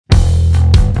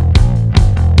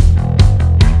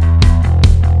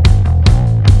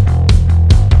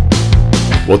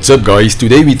What's up guys,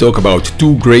 today we talk about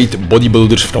two great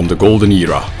bodybuilders from the golden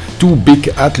era. Two big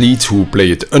athletes who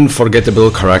played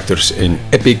unforgettable characters in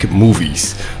epic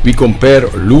movies. We compare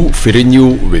Lou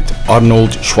Ferrigno with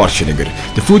Arnold Schwarzenegger.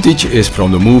 The footage is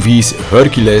from the movies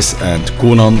Hercules and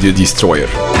Conan the Destroyer.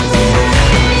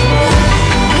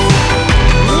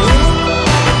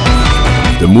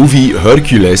 The movie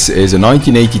Hercules is a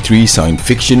 1983 science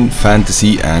fiction,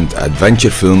 fantasy and adventure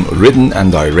film written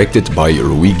and directed by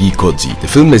Luigi Cozzi. The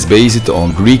film is based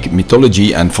on Greek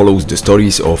mythology and follows the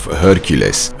stories of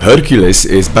Hercules. Hercules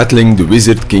is battling the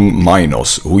wizard king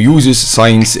Minos, who uses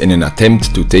science in an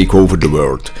attempt to take over the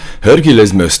world.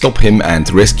 Hercules must stop him and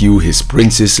rescue his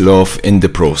princess love in the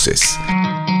process.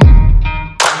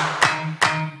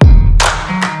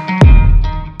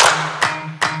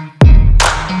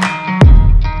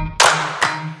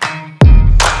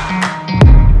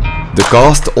 The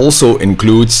cast also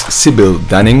includes Sybil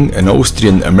Danning, an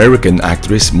Austrian-American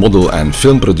actress, model and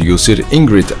film producer,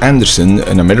 Ingrid Anderson,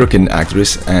 an American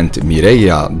actress, and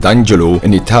Mireia D'Angelo,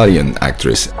 an Italian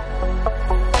actress.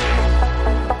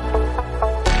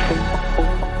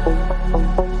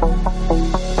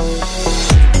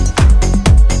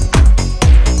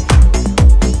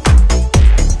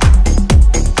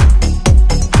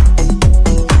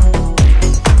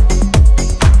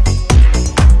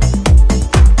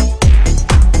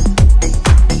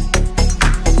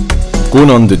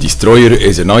 Conan the Destroyer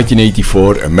is a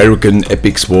 1984 American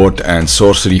epic sword and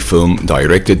sorcery film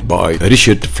directed by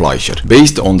Richard Fleischer,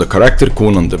 based on the character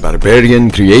Conan the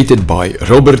Barbarian created by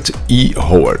Robert E.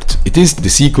 Howard. It is the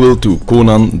sequel to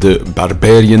Conan the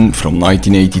Barbarian from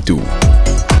 1982.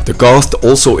 The cast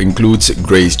also includes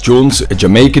Grace Jones, a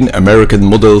Jamaican-American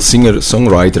model, singer,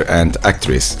 songwriter and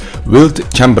actress.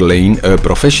 Wilt Chamberlain, a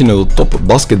professional top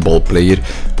basketball player.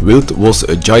 Wilt was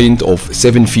a giant of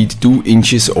 7 feet 2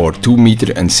 inches or 2 meters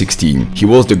and 16. He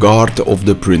was the guard of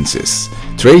the princess.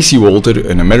 Tracy Walter,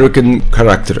 an American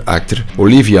character actor.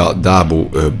 Olivia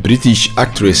Dabo, a British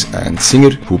actress and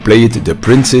singer who played the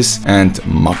princess. And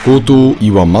Makoto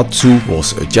Iwamatsu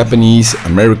was a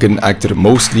Japanese-American actor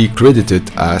mostly credited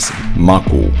as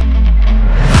Mako.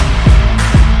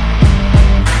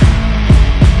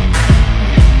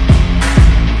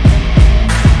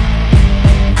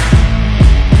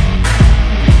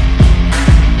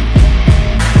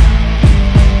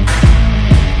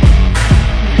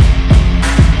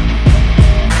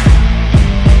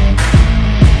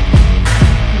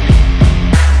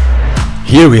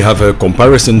 Here we have a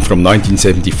comparison from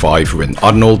 1975 when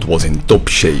Arnold was in top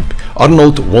shape.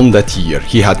 Arnold won that year.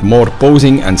 He had more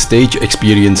posing and stage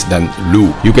experience than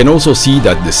Lou. You can also see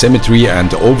that the symmetry and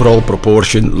the overall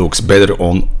proportion looks better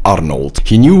on Arnold.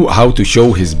 He knew how to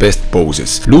show his best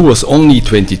poses. Lou was only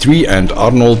 23 and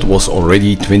Arnold was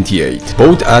already 28.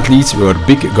 Both athletes were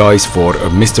big guys for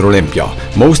Mr. Olympia.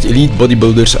 Most elite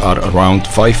bodybuilders are around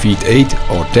 5 feet 8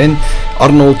 or 10.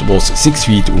 Arnold was 6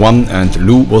 feet 1 and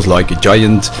Lou was like a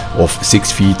giant of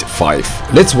 6 feet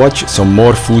 5. Let's watch some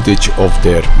more footage of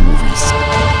their movies.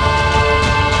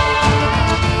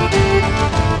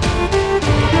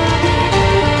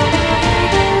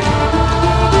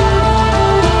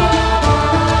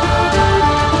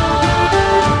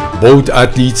 Both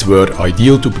athletes were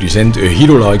ideal to present a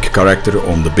hero-like character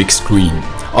on the big screen.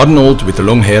 Arnold with the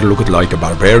long hair looked like a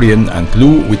barbarian and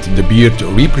Lou with the beard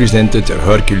represented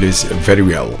Hercules very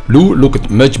well. Lou looked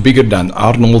much bigger than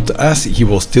Arnold as he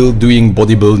was still doing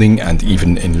bodybuilding and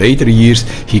even in later years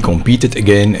he competed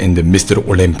again in the Mr.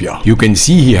 Olympia. You can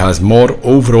see he has more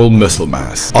overall muscle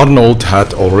mass. Arnold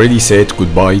had already said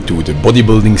goodbye to the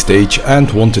bodybuilding stage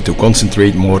and wanted to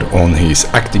concentrate more on his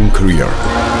acting career.